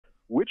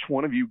which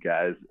one of you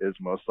guys is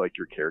most like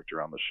your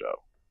character on the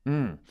show?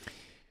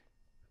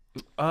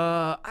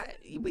 I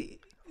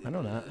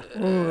don't know.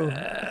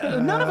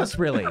 None of us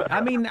really.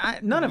 I mean,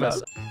 none of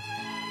us.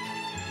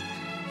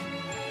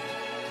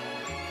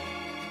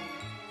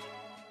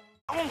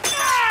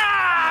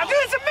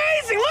 This is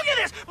amazing! Look at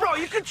this! Bro,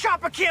 you could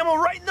chop a camel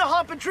right in the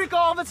hump and drink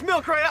all of its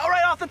milk right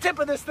off the tip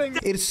of this thing.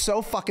 It is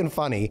so fucking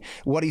funny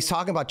what he's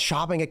talking about,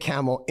 chopping a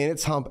camel in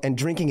its hump and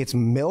drinking its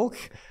milk.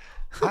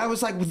 I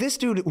was like, this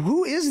dude,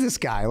 who is this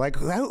guy? Like,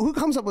 who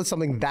comes up with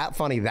something that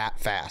funny that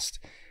fast?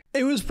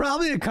 It was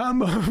probably a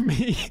combo of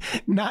me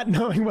not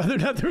knowing whether or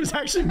not there was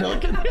actually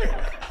milk in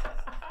there.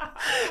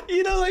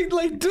 You know,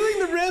 like doing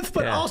the riff,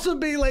 but also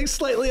being like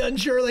slightly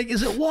unsure. Like,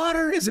 is it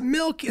water? Is it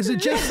milk? Is it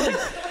just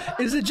like,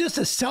 is it just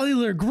a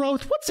cellular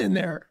growth? What's in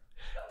there?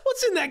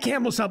 What's in that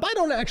camel's hump? I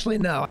don't actually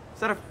know.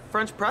 Is that a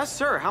French press?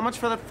 Sir, how much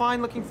for that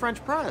fine-looking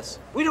French press?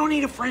 We don't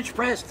need a French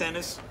press,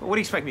 Dennis. What do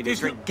you expect me to do?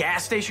 Drink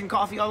gas station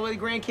coffee all the way to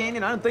Grand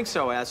Canyon? I don't think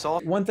so,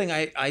 asshole. One thing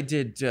I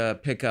did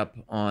pick up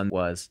on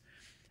was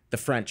the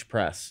French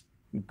press,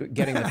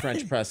 getting the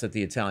French press at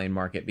the Italian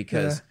market,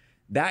 because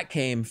that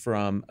came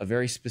from a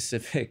very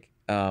specific,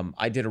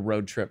 I did a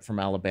road trip from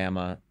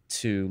Alabama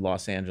to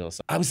Los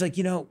Angeles. I was like,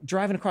 you know,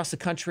 driving across the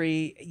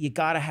country, you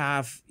gotta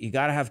have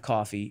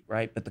coffee,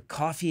 right? But the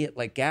coffee at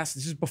like gas,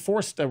 this is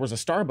before there was a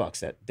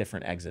Starbucks at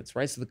different exits,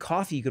 right? So the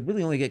coffee, you could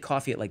really only get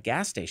coffee at like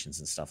gas stations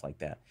and stuff like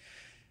that.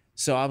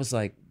 So I was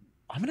like,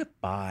 I'm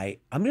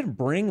gonna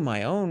bring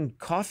my own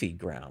coffee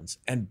grounds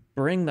and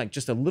bring like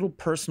just a little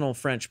personal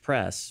French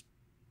press,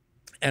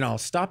 and I'll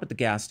stop at the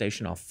gas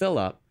station, I'll fill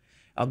up,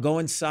 I'll go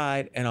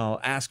inside and I'll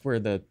ask where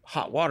the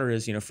hot water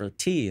is, you know, for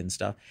tea and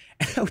stuff.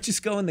 And I would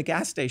just go in the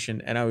gas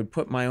station and I would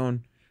put my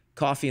own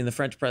coffee in the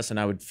French press and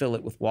I would fill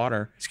it with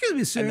water. Excuse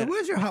me, sir,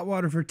 where's your hot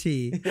water for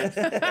tea?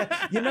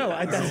 You know,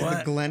 that's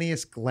the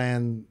Glenniest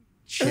Glenn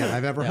shit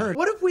I've ever heard.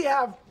 What if we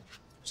have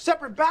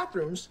separate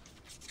bathrooms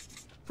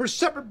for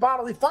separate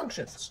bodily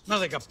functions? Not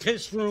like a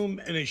piss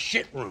room and a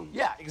shit room.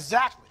 Yeah,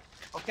 exactly.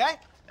 Okay?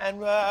 And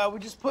we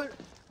just put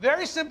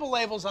very simple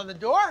labels on the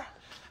door.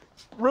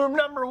 Room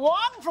number 1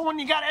 for when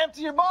you gotta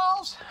empty your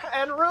balls,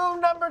 and room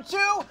number 2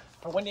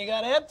 for when you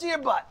gotta empty your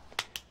butt.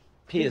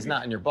 Pee is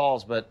not in your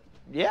balls, but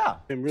yeah.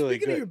 I'm really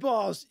Speaking of your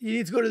balls, you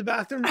need to go to the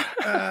bathroom?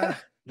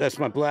 That's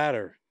my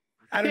bladder.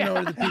 I don't know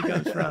where the pee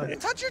comes from.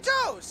 Touch your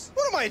toes.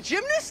 What am I, a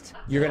gymnast?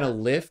 You're gonna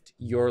lift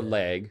your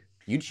leg.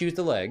 You choose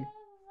the leg,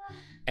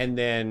 and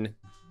then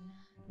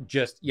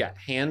just,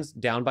 hands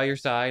down by your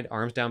side,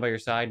 arms down by your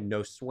side,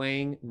 no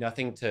swaying,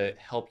 nothing to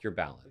help your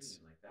balance.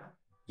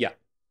 Yeah.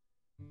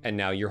 And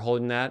now you're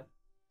holding that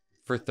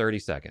for 30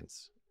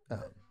 seconds.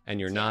 And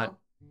you're not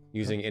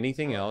using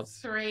anything else.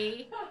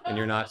 3. And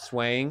you're not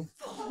swaying.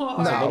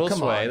 4. There's a little come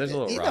sway. on. There's a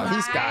little rock.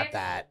 He's got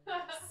that.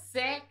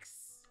 6.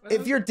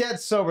 If you're dead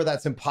sober,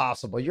 that's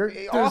impossible. You're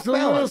There's off a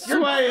little balance.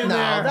 sway in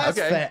there. No, that's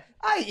Okay.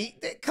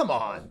 fair. Come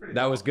on.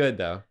 That was good,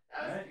 though.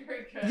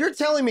 You're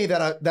telling me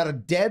that a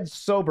dead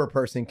sober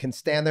person can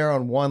stand there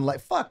on one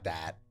leg? Fuck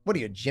that. What are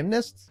you, a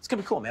gymnast? It's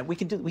gonna be cool, man. We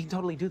can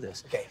totally do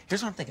this. Okay.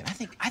 Here's what I'm thinking. I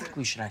think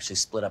we should actually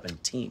split up in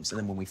teams, and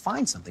then when we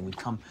find something,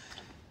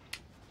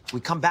 we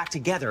come back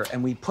together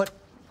and we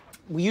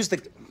use the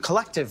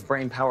collective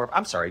brain power.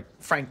 I'm sorry,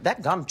 Frank.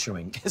 That gum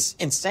chewing is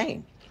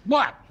insane.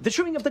 What? The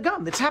chewing of the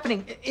gum that's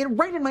happening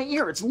right in my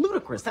ear. It's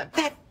ludicrous.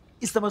 That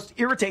is the most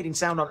irritating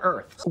sound on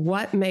earth.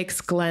 What makes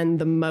Glenn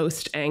the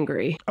most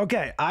angry?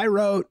 Okay, I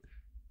wrote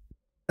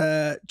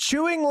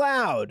chewing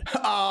loud.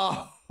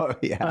 Oh,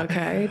 yeah.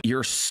 Okay.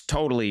 You're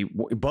totally,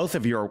 both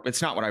of your,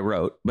 it's not what I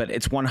wrote, but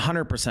it's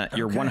 100%,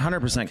 you're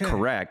 100%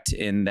 correct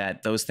in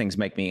that those things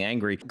make me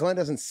angry. Glenn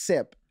doesn't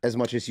sip as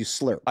much as you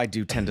slurp. I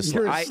do tend to slurp.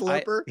 You're a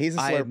slurper? He's a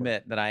slurper. I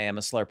admit that I am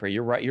a slurper.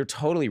 You're right. You're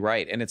totally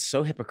right. And it's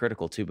so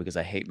hypocritical too, because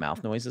I hate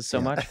mouth noises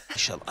so much. I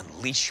shall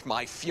unleash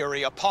my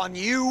fury upon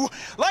you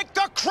like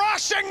the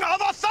crashing of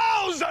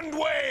 1,000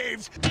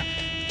 waves.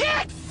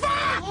 Get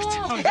fucked!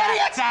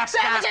 Idiots!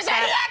 Savages!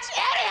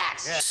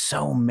 Idiots!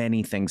 So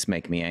many things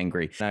make me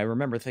angry. And I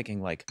remember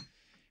thinking like,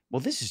 well,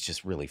 this is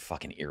just really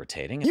fucking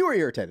irritating. You were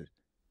irritated.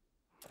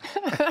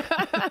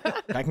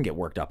 I can get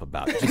worked up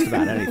about just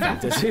about anything.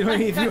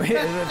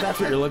 If that's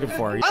what you're looking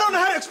for. I don't know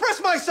how to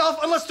express myself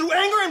unless through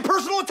anger and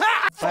personal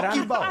attack. But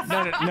you both.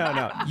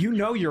 No. You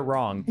know you're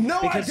wrong. No,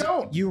 I because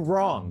don't. You're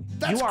wrong.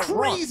 That's you are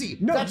crazy.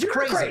 Wrong. No, that's you're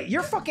crazy. Crazy.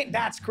 You're fucking.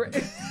 That's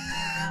crazy.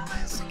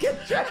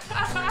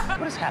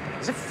 What is happening?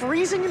 Is it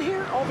freezing in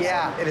here?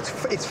 Yeah,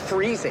 it's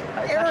freezing.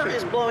 Air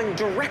is blowing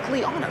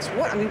directly on us.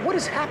 What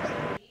is happening?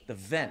 The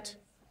vent.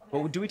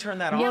 Well, do we turn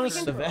that Yeah, on? we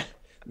can.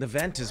 The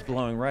vent is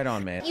blowing right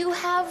on, man. You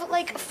have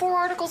like 4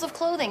 articles of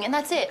clothing, and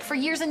that's it for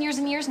years and years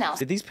and years now.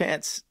 Did these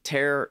pants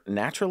tear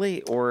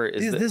naturally, or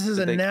is This is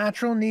a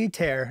natural knee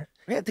tear.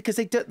 Yeah, because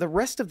the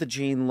rest of the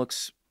jean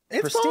looks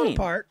It's pristine. falling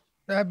apart.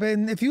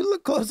 If you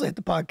look closely at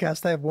the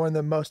podcast, I have worn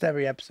them most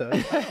every episode.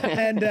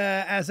 And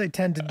as I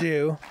tend to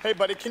do. Hey,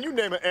 buddy, can you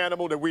name an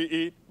animal that we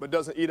eat but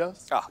doesn't eat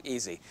us? Oh,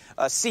 easy.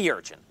 Sea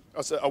urchin.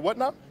 A what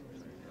now?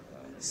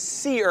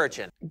 sea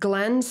urchin.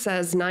 Glenn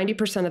says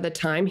 90% of the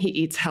time he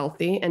eats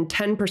healthy and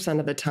 10%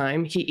 of the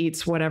time he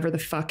eats whatever the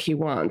fuck he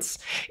wants.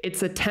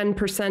 It's a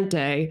 10%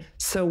 day.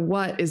 So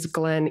what is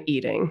Glenn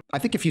eating? I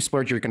think if you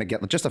splurge, you're going to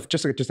get just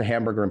a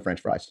hamburger and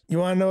French fries. You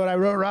want to know what I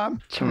wrote,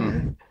 Rob?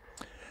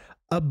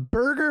 A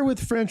burger with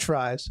French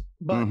fries,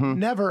 but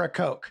never a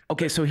Coke.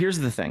 Okay, so here's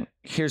the thing.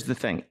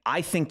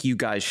 I think you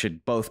guys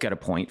should both get a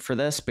point for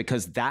this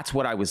because that's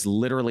what I was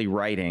literally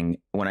writing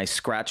when I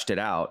scratched it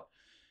out.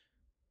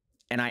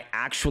 And I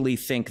actually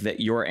think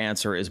that your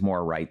answer is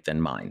more right than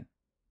mine.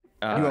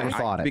 You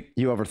overthought it.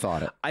 You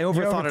overthought it. I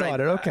overthought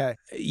it. Okay.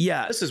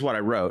 Yeah, this is what I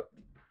wrote.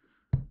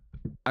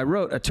 I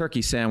wrote a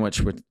turkey sandwich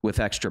with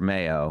extra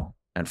mayo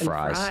and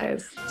fries.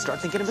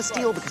 Start thinking of a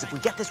steal because if we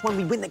get this one,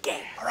 we win the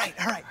game. All right.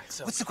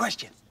 So what's the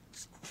question?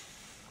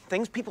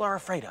 Things people are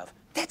afraid of.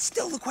 That's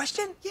still the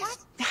question?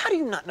 Yes. How do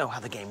you not know how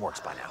the game works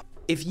by now?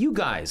 If you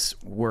guys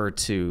were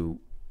to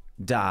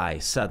die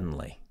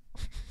suddenly,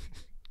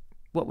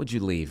 what would you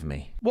leave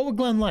me? What would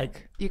Glenn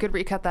like? You could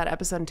recut that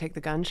episode and take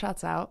the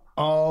gunshots out.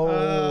 Oh,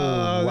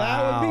 wow.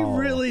 That would be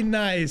really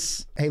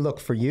nice. Hey, look,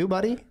 for you,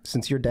 buddy,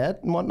 since you're dead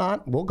and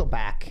whatnot, we'll go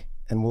back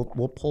and we'll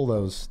pull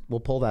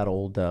that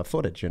old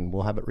footage and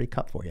we'll have it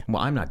recut for you.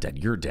 Well, I'm not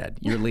dead. You're dead.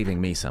 You're leaving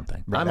me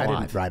something. Right, I'm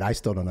alive. I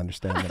still don't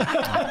understand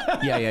that.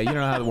 Yeah, you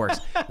know how it works.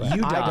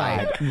 You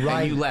died,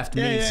 and you left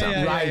me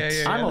something.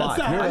 I'm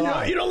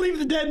alive. You don't leave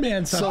the dead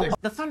man something.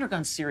 The Thunder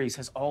Gun series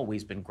has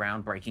always been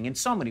groundbreaking in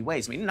so many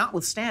ways. I mean,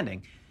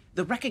 notwithstanding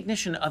the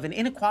recognition of an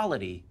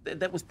inequality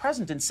that was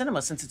present in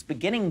cinema since its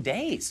beginning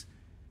days,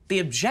 the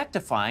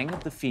objectifying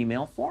of the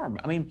female form.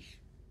 I mean,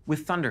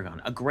 with Thunder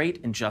Gun, a great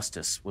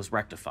injustice was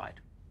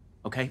rectified.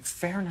 Okay,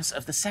 fairness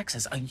of the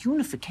sexes, a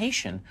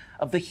unification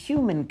of the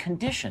human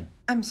condition.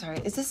 I'm sorry,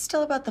 is this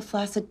still about the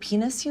flaccid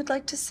penis you'd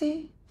like to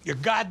see? You're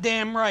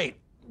goddamn right.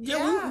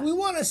 Yeah, we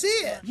want to see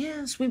it.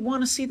 Yes, we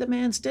want to see the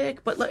man's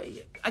dick, but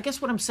I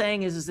guess what I'm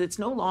saying is it's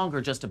no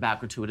longer just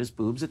about gratuitous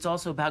boobs, it's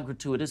also about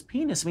gratuitous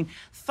penis. I mean,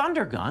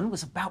 Thunder Gun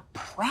was about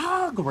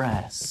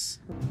progress.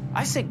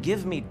 I said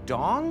give me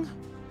dong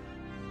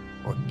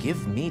or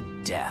give me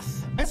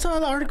death. I saw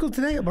an article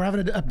today. We're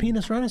having a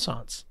penis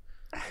renaissance.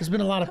 There's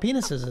been a lot of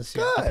penises this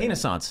year. A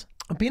penisance.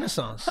 A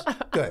penisance.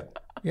 Good.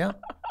 Yeah.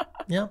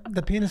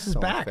 The penis is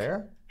back.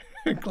 Fair.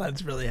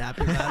 Glenn's really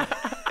happy about it.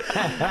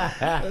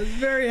 I was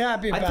very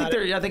happy about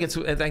it. I think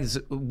it's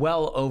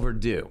well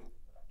overdue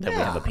that we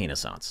have a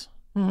penisance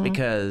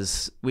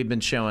because we've been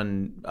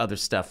showing other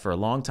stuff for a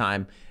long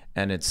time,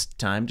 and it's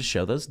time to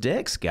show those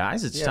dicks,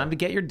 guys. It's time to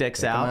get your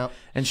dicks out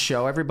and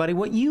show everybody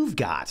what you've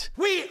got.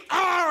 We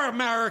are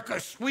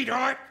America,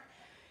 sweetheart,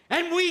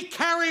 and we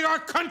carry our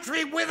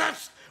country with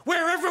us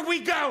wherever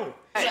we go.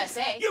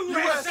 USA.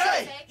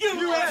 USA!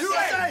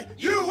 USA!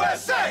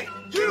 USA!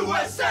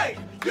 USA!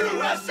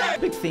 USA!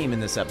 The big theme in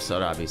this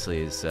episode,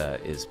 obviously,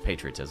 is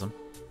patriotism,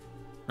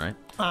 right?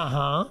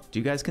 Uh-huh. Do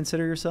you guys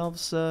consider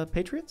yourselves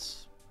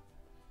patriots?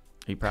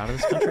 Are you proud of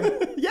this country?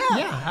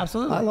 Yeah,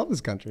 absolutely. I love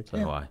this country. So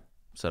do I.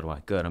 So do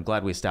I. Good. I'm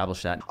glad we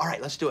established that. All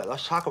right, let's do it.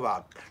 Let's talk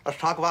about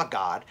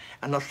God,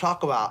 and let's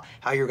talk about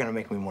how you're gonna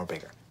make me more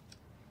bigger.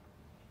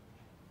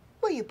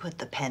 Will you put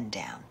the pen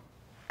down?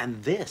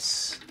 And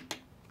this,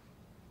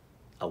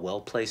 a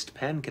well-placed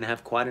pen can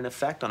have quite an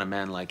effect on a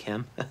man like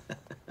him.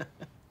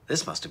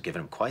 This must have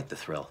given him quite the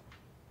thrill.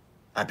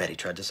 I bet he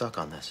tried to suck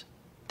on this.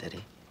 Did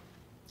he?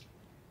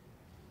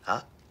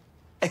 Huh?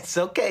 It's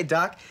okay,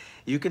 Doc.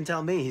 You can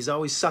tell me. He's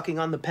always sucking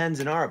on the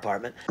pens in our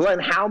apartment. Glenn,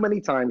 how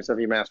many times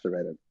have you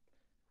masturbated?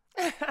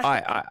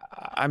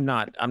 I'm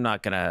not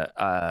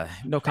gonna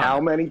no comment.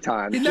 How many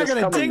times? You're not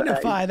going to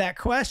dignify that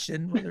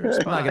question with a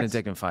response. I'm not gonna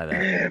dignify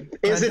that.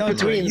 Is it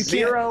between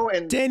 0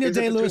 and Daniel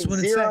Day-Lewis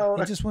wouldn't zero?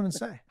 say. He just wouldn't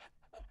say.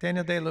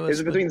 Daniel Day-Lewis. Is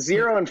it between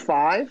 0 and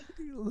 5?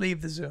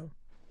 Leave the Zoom.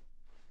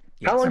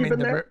 How long have you been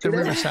there? The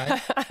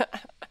Riverside.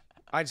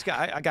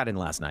 I got in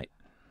last night.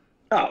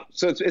 Oh,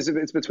 so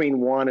it's between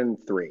 1 and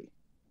 3.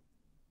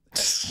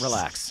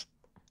 Relax.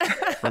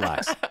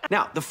 Relax.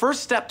 Now, the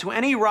first step to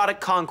any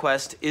erotic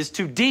conquest is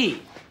to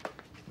D,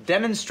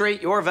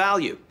 demonstrate your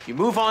value. You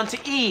move on to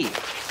E,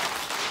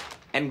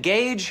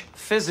 engage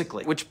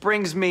physically, which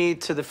brings me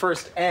to the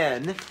first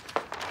N,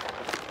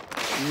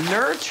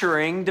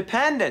 nurturing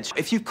dependence.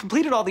 If you've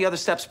completed all the other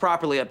steps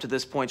properly up to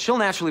this point, she'll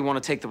naturally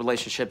want to take the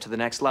relationship to the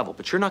next level,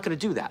 but you're not going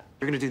to do that.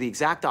 You're going to do the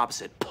exact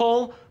opposite.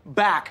 Pull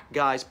back,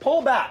 guys.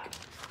 Pull back.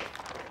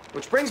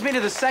 Which brings me to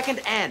the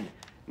second N,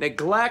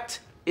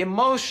 neglect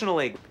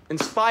emotionally.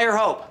 Inspire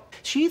hope.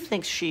 She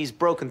thinks she's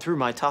broken through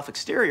my tough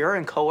exterior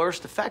and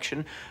coerced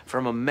affection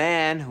from a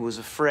man who was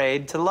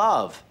afraid to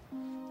love.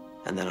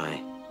 And then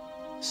I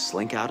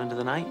slink out into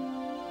the night,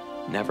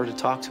 never to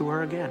talk to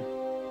her again.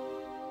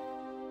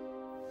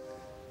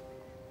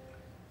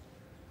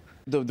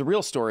 The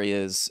real story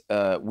is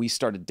we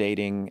started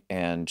dating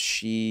and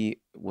she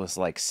was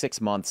like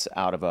 6 months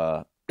out of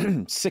a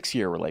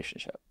 6-year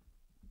relationship.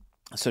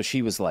 So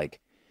she was like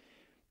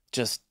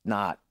just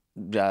not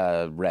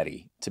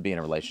ready to be in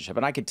a relationship.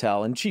 And I could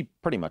tell, and she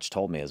pretty much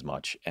told me as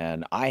much.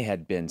 And I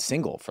had been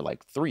single for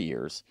like 3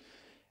 years.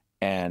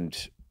 And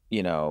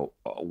you know,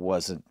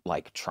 wasn't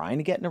like trying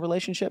to get in a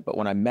relationship. But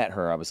when I met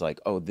her, I was like,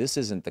 oh, this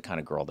isn't the kind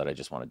of girl that I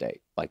just want to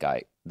date. Like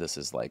this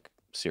is like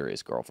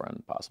serious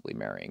girlfriend, possibly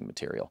marrying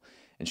material.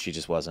 And she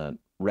just wasn't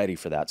ready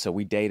for that. So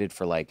we dated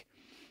for like,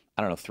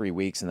 I don't know, 3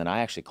 weeks. And then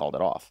I actually called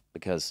it off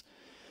because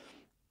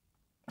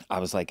I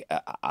was like,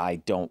 I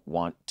don't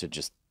want to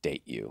just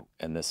date you.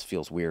 And this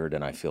feels weird.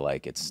 And I feel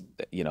like it's,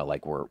 you know,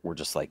 like we're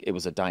just like, it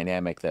was a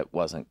dynamic that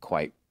wasn't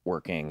quite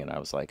working. And I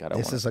was like, I don't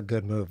want This is a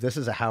good move. This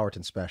is a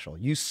Howerton special.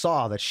 You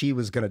saw that she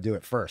was going to do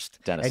it first.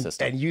 Dennis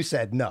system. And you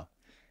said no.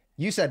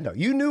 You said no.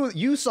 You knew,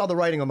 you saw the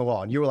writing on the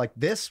wall and you were like,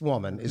 this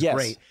woman is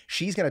great.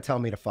 She's going to tell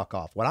me to fuck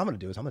off. What I'm going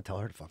to do is I'm going to tell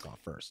her to fuck off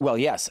first. Well,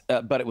 yes.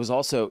 But it was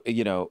also,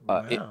 you know,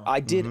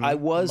 I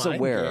was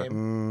aware.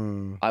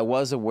 I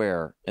was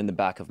aware in the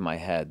back of my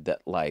head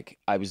that like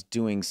I was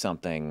doing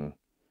something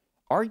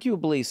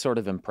arguably sort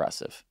of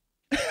impressive.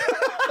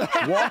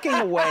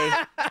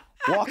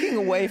 Walking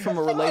away from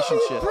a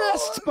relationship.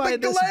 Impressed by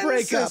this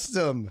breakup.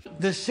 System.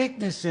 The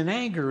sickness and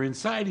anger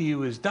inside of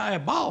you is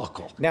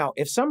diabolical. Now,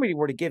 if somebody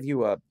were to give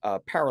you a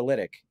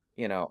paralytic,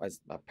 you know,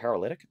 a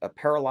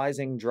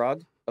paralyzing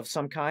drug of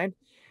some kind,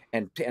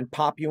 and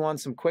pop you on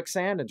some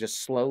quicksand and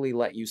just slowly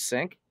let you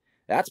sink,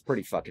 that's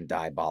pretty fucking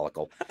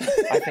diabolical.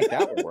 I think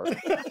that would work.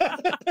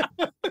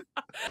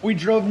 We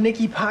drove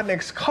Nikki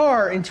Potnick's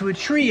car into a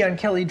tree on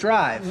Kelly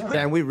Drive.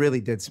 And we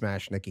really did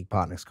smash Nikki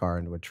Potnick's car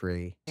into a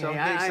tree. So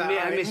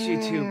I miss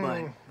you too,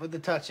 bud. With the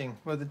touching,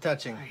 none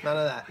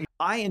of that.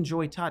 I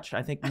enjoy touch,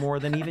 I think, more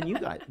than even you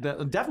guys.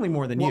 Definitely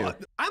more than you.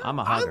 I'm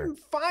a hugger. I'm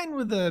fine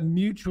with a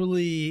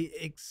mutually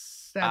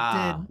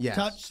accepted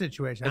touch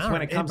situation. It's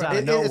when it comes out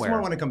of nowhere. It's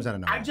more when it comes out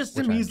of nowhere. I just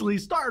am easily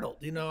startled.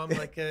 You know, I'm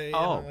like a,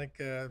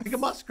 like a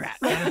muskrat.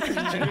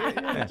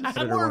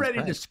 I'm more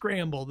ready to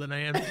scramble than I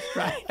am to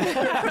strike.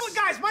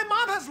 Guys, my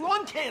mom has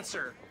lung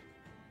cancer.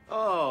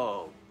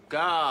 Oh,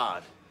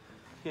 God.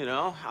 You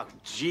know,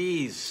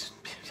 geez,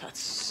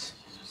 that's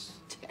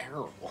just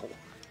terrible.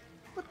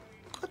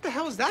 What the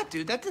hell is that,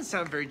 dude? That didn't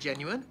sound very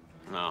genuine.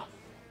 No.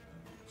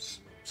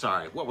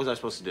 Sorry, what was I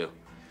supposed to do?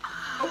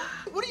 Oh,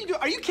 what are you doing?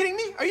 Are you kidding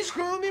me? Are you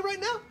screwing with me right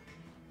now?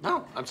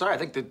 No, I'm sorry. I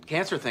think the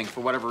cancer thing,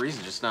 for whatever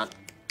reason, it's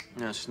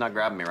just not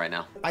grabbing me right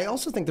now. I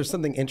also think there's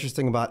something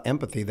interesting about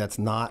empathy that's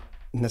not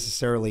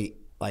necessarily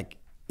like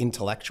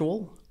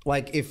intellectual.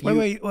 Like if you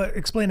wait,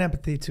 explain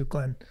empathy to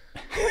Glenn.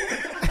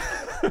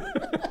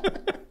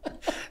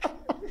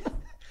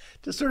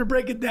 Just sort of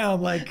break it down,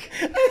 like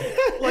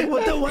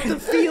what the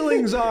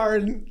feelings are,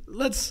 and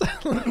let's.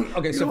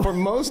 Okay, so for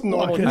most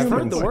normal, I've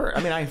heard the word.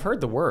 I mean, I've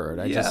heard the word.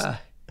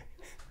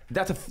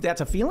 That's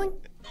a feeling.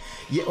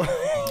 Yeah.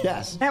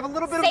 Yes. Have a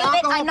little bit Save of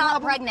alcohol. it, I'm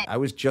not pregnant. I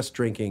was just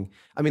drinking.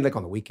 I mean, like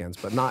on the weekends,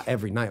 but not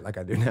every night like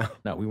I do now.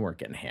 No, we weren't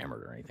getting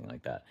hammered or anything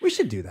like that. We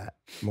should do that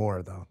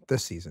more though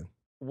this season.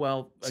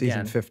 Well,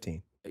 season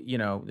 15. You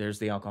know, there's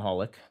the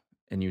alcoholic,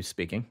 and you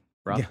speaking.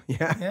 Rob?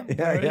 Yeah.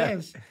 There he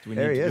is.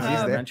 There he is.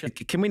 He's there.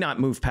 Can we not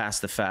move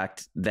past the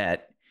fact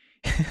that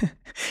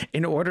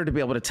in order to be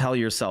able to tell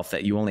yourself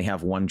that you only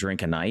have one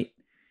drink a night,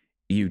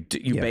 you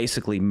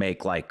basically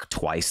make like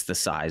twice the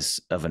size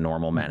of a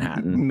normal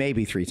Manhattan?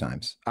 Maybe 3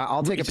 times.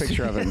 I'll take a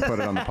picture of it and put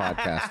it on the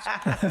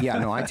podcast. Yeah,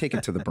 no, I take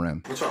it to the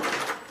brim. What's wrong?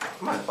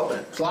 Come on, open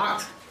it. It's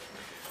locked.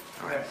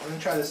 All right, let me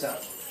try this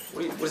out.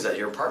 What is that,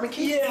 your apartment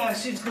key? Yeah,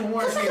 it's gonna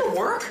work. That's not gonna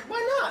work.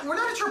 Why not? We're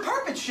not at your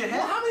apartment, shithead.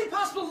 Well, how many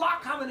possible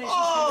lock combinations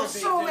Oh, could there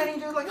be, so dude? many,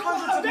 dude, like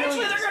hundreds of millions.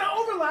 Eventually, they're gonna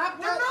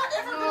overlap. They're not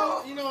ever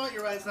gonna. You know what?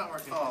 You're right. It's not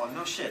working. Oh,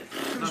 no shit.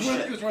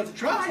 It was worth a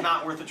try. It's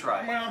not worth a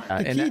try. Well,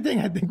 the key thing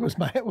I think was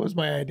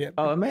my idea.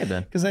 Oh, it may have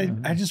been. Because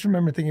I just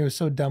remember thinking it was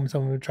so dumb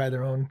someone would try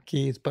their own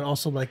keys, but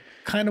also like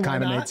kind of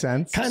made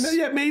sense. Kind of,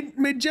 yeah,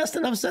 made just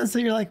enough sense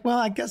that you're like, well,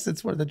 I guess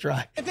it's worth a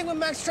try. I think what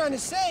Mac's trying to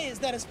say is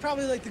that it's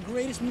probably like the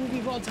greatest movie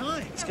of all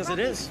time. It's because it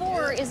is.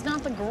 4 is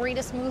not the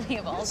greatest movie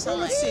of all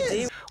time.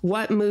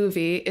 What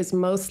movie is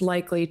most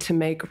likely to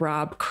make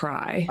Rob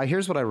cry?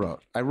 Here's what I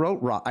wrote. I wrote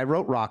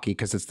Rocky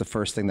because it's the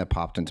first thing that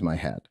popped into my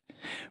head.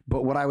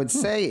 But what I would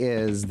say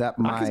is that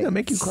Rocky's gonna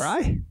make you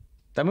cry?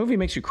 That movie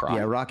makes you cry?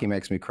 Yeah, Rocky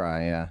makes me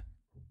cry,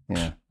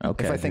 yeah.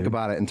 Okay. If I think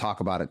about it and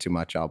talk about it too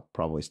much, I'll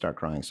probably start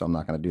crying, so I'm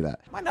not going to do that.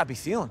 Might not be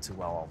feeling too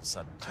well all of a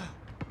sudden.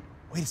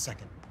 Wait a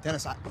second.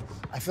 Dennis,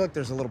 I feel like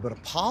there's a little bit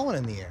of pollen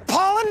in the air.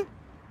 Pollen?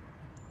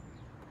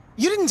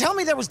 You didn't tell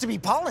me there was to be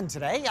pollen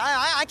today.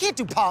 I can't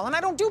do pollen.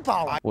 I don't do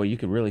pollen. Well, you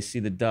could really see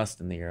the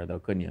dust in the air, though,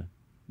 couldn't you?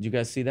 Did you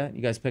guys see that?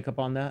 You guys pick up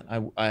on that?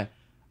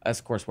 That's,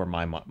 of course, where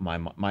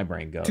my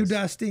brain goes. Too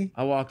dusty.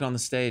 I walked on the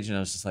stage, and I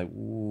was just like,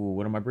 ooh,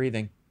 what am I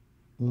breathing?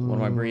 What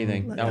am I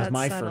breathing? That was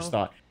my first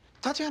thought.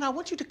 Tatiana, I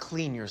want you to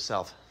clean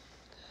yourself,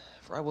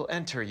 for I will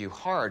enter you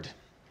hard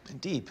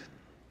and deep.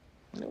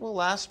 And it will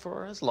last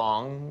for as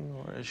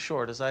long or as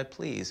short as I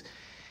please.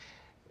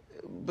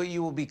 But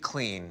you will be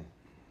clean.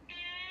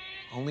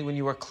 Only when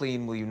you are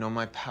clean will you know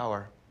my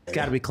power. It's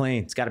got to be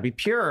clean. It's got to be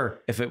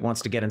pure if it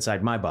wants to get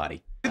inside my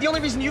body. The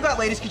only reason you got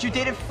laid is because you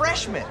dated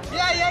freshmen.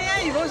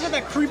 Yeah. You've always had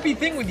that creepy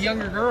thing with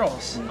younger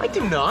girls. I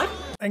do not.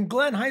 And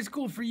Glenn, high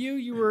school for you,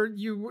 you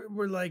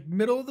were like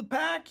middle of the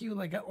pack. You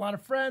like got a lot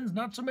of friends,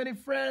 not so many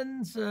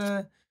friends.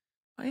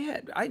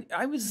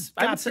 I was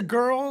got the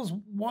girls.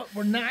 What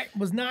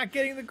was not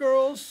getting the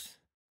girls?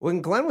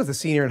 When Glenn was a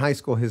senior in high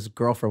school, his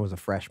girlfriend was a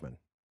freshman.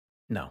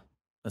 No,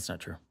 that's not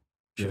true.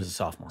 She was a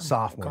sophomore.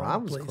 Sophomore. I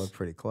was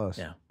pretty close.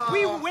 Yeah.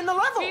 We win the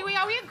level. We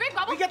have great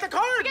bubble. We get the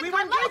card. We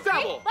win great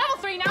bubble. Level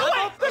 3 now. No,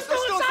 wait, they're still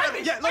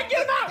inside. Yeah, look,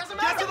 get them out.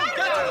 Get to them.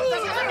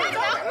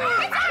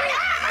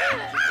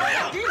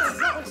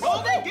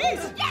 Hold it,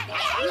 geese.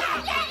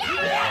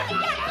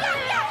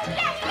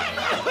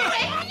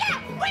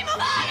 We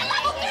move on to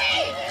level 3.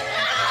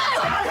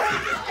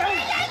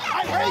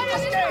 I hate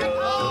this game.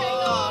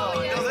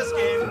 Oh, you know this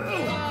game.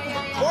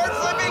 Board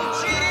flipping,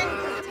 cheating.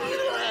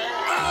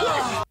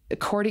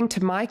 According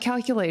to my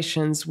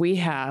calculations, we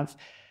have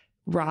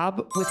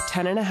Rob with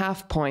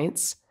 10.5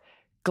 points,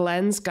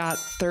 Glenn's got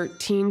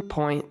 13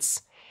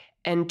 points,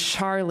 and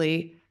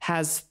Charlie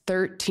has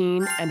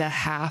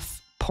 13.5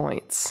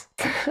 points.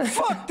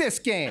 Fuck this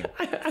game.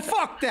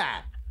 Fuck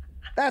that.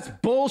 That's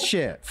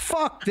bullshit.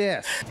 Fuck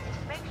this.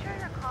 Make sure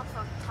your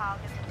compost pile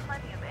gets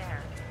plenty of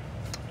air.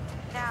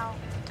 Now,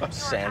 Oh,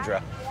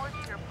 Sandra.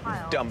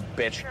 Pile, Dumb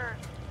bitch. Sure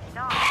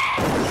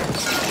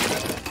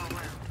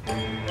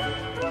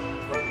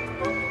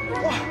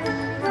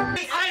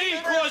I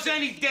didn't cause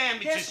any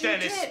damages, Yes, you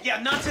Dennis. did.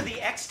 Yeah, not to the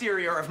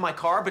exterior of my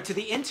car, but to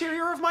the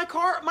interior of my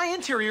car. My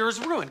interior is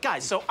ruined.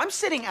 Guys, so I'm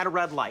sitting at a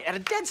red light, at a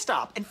dead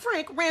stop, and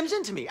Frank rams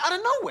into me out of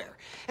nowhere.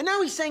 And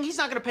now he's saying he's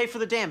not going to pay for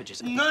the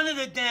damages. None of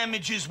the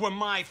damages were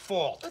my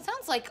fault. It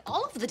sounds like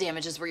all of the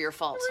damages were your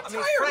fault. I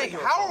mean, Frank,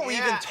 how are we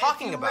even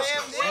talking about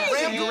this? You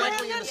rammed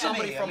directly into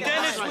somebody from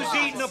Dennis behind. was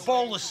eating a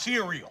bowl of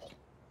cereal.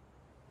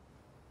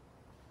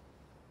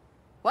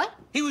 What?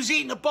 He was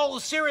eating a bowl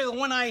of cereal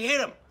when I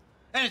hit him.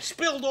 And it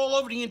spilled all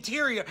over the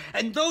interior,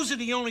 and those are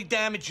the only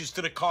damages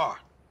to the car.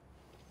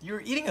 You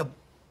were eating a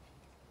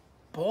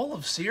bowl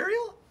of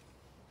cereal?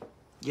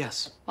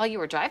 Yes. While you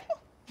were driving?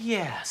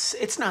 Yes.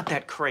 It's not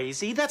that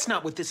crazy. That's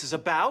not what this is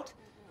about.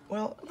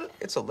 Well,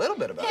 it's a little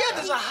bit about Yeah, it.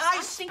 there's a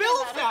high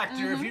spill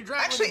factor if you're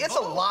driving. Actually, with it's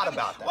a bowl. lot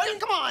about that. Well,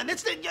 come on.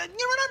 It's the, I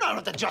don't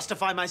have to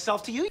justify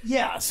myself to you.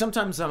 Yeah,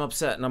 sometimes I'm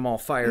upset and I'm all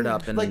fired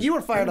up. And Like you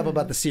were fired up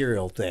about the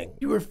cereal thing.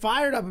 You were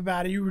fired up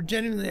about it. You were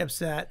genuinely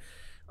upset.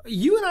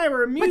 You and I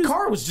were amused. my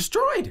car was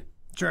destroyed.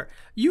 Sure.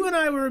 You and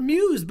I were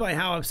amused by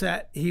how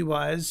upset he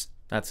was.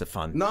 That's a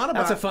fun. Not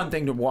That's a about- fun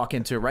thing to walk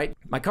into, right?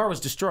 My car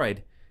was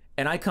destroyed,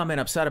 and I come in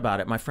upset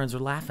about it. My friends are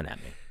laughing at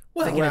me.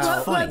 Well, Thinking it's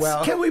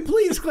funny. can we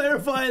please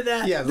clarify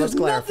that? Yeah, There's let's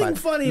clarify. Nothing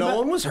funny No about,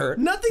 one was hurt.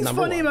 Nothing's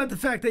Number funny one. about the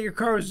fact that your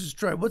car was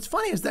destroyed. What's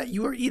funny is that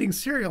you were eating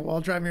cereal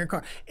while driving your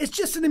car. It's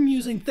just an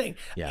amusing thing.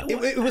 Yeah.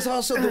 It was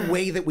also the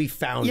way that we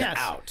found Yes.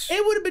 out.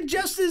 It would have been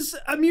just as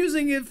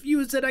amusing if you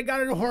had said, I got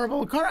in a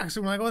horrible car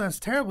accident. We're like, oh, that's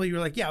terrible. You were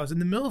like, yeah, I was in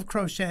the middle of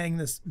crocheting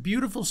this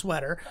beautiful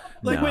sweater.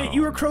 Like, No, wait,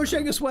 you were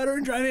crocheting a sweater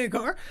and driving a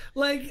car?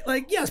 Like,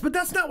 yes, but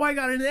that's not why I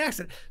got into the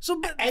accident.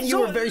 So, And you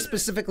were very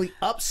specifically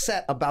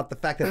upset about the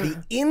fact that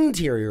the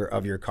interior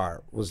of your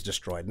car was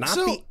destroyed, not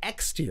the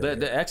exterior.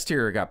 The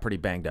exterior got pretty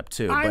banged up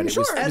too. I'm but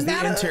sure. It was And the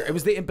that- interior. It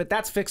was the. But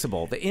that's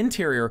fixable. The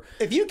interior.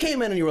 If you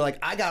came in and you were like,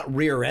 I got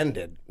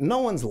rear-ended, no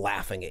one's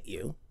laughing at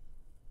you.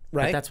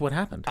 Right? But that's what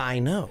happened. I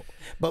know.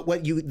 But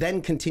what you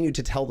then continued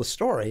to tell the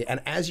story, and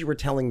as you were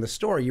telling the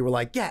story, you were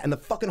like, yeah, and the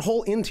fucking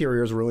whole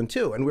interior is ruined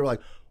too. And we were like,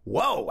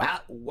 whoa,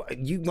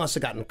 you must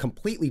have gotten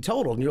completely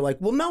totaled. And you're like,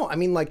 well, no, I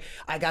mean, like,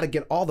 I got to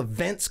get all the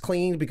vents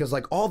cleaned because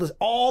like all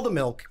the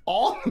milk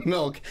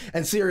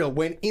and cereal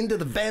went into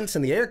the vents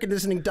and the air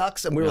conditioning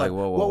ducts. And we were like,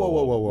 whoa.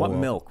 What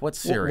milk? What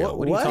cereal?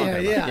 What are you what? talking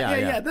about?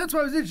 Yeah, that's why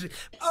I was interested.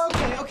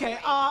 Okay.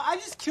 I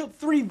just killed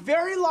 3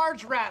 very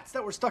large rats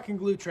that were stuck in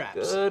glue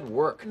traps. Good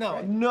work.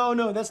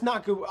 No, that's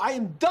not good. I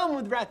am done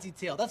with rat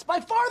detail. That's by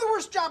far the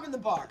worst job in the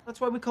bar. That's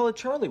why we call it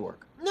Charlie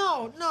work.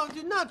 No,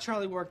 dude, not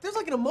Charlie work. There's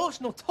like an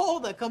emotional toll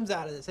that comes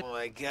out of this. Oh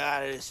my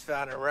God, I just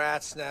found a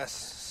rat's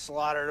nest,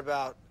 slaughtered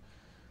about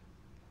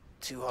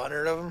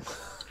 200 of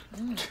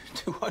them.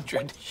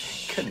 200.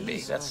 Couldn't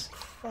be. That's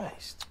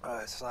Christ.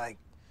 It's like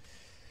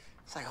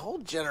whole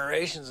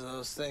generations of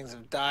those things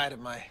have died at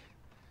my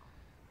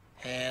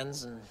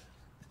hands. And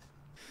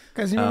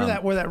Guys, you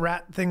remember where that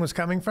rat thing was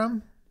coming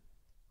from?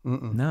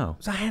 No.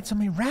 Because I had so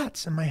many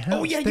rats in my house.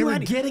 Oh yeah, they were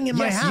getting in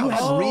my house. You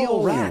had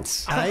real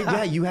rats.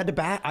 Yeah, you had to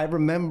bat. I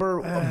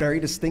remember very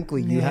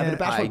distinctly. You had to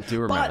bat. I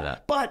do remember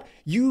that. But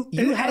you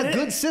had a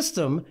good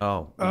system.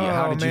 Oh, yeah.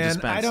 How did you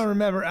dispense? I don't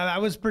remember. I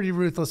was pretty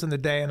ruthless in the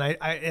day, and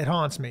it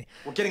haunts me.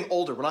 we're getting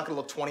older. We're not going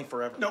to look 20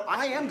 forever. No,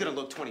 I am gonna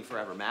look 20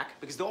 forever, Mac,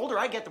 because the older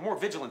I get, the more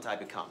vigilant I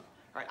become.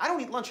 All right, I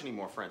don't eat lunch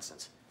anymore, for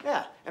instance.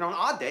 Yeah, and on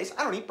odd days,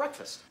 I don't eat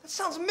breakfast. That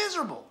sounds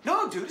miserable.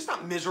 No, dude, it's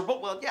not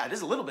miserable. Well, yeah, it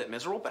is a little bit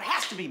miserable, but it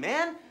has to be,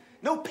 man.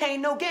 No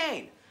pain, no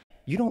gain.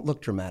 You don't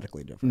look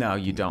dramatically different. No,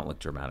 you don't look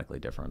dramatically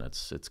different.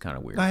 It's kind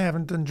of weird. I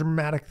haven't done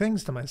dramatic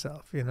things to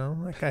myself, you know?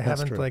 Like, I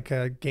haven't, true. like,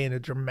 gained a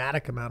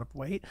dramatic amount of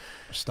weight.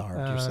 Starved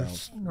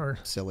yourself. Or,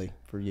 Silly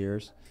for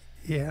years.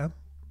 yeah.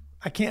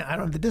 I don't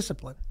have the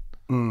discipline.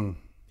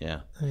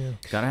 Yeah.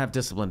 Gotta have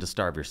discipline to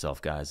starve yourself,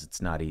 guys.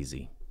 It's not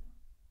easy.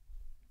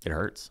 It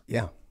hurts.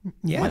 Yeah.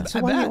 Yeah,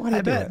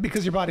 I bet,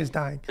 because your body's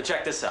dying.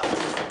 Check this out.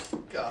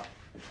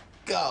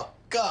 Go.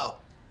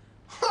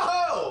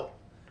 Oh!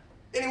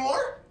 Any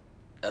more?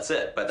 That's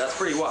it, but that's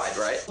pretty wide,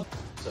 right?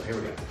 So here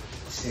we go.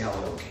 See how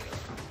low we can go.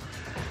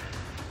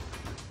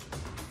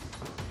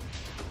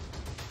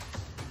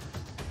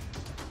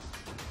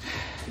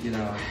 You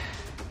know,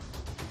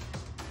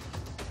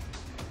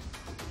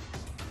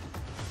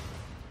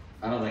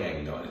 I don't think I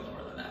can go any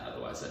lower than that.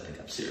 Otherwise, I think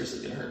I'm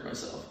seriously gonna hurt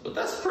myself. But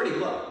that's pretty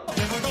low.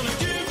 Never gonna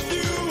give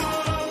you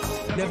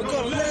up. Never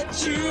gonna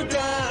let you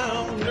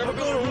down. Never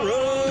gonna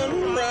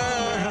run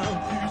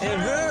around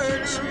and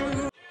hurt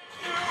you.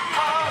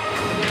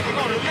 Never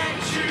gonna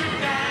let you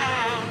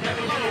down.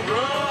 Never gonna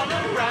run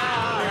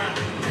around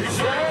and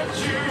hurt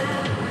you.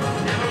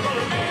 Never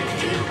gonna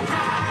make you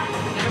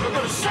cry. Never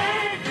gonna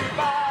say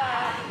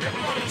goodbye. Never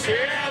gonna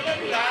tell a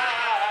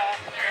lie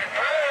and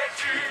hurt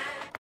you.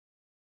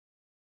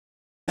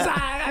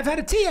 I've had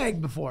a tea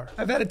egg before.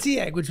 I've had a tea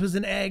egg, which was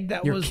an egg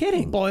that was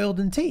boiled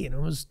in tea, and it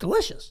was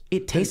delicious.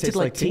 It tasted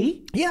like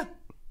tea? Yeah.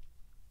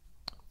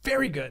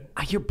 Very good.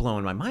 You're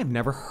blowing my mind. I've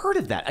never heard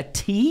of that. A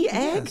tea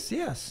egg? Yes,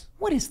 yes.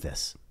 What is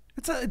this?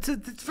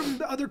 It's from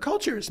the other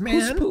cultures,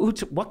 man.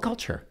 What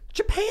culture?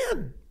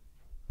 Japan.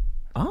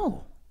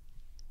 Oh.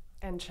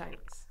 And Chinese.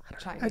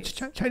 Chinese.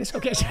 Chinese.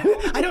 Okay.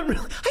 I don't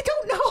know.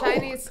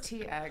 Chinese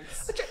tea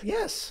eggs.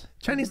 Yes.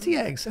 Chinese tea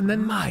eggs. And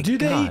then My do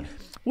God. they?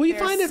 Will you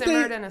They're find if they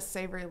simmered in a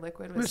savory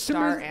liquid with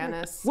star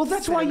anise, Well,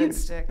 that's why cinnamon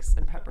sticks,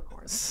 and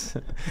peppercorns.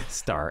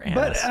 Star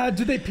anise. But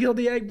do they peel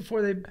the egg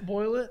before they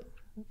boil it?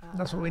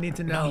 That's what we need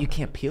to know. No, you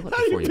can't peel it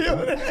How do before you peel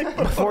boil an it. egg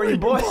Before you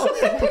boil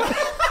it.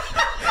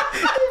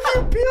 If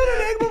you peel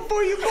an egg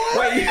before you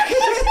boil it.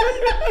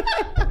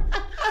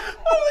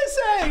 What are they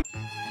saying?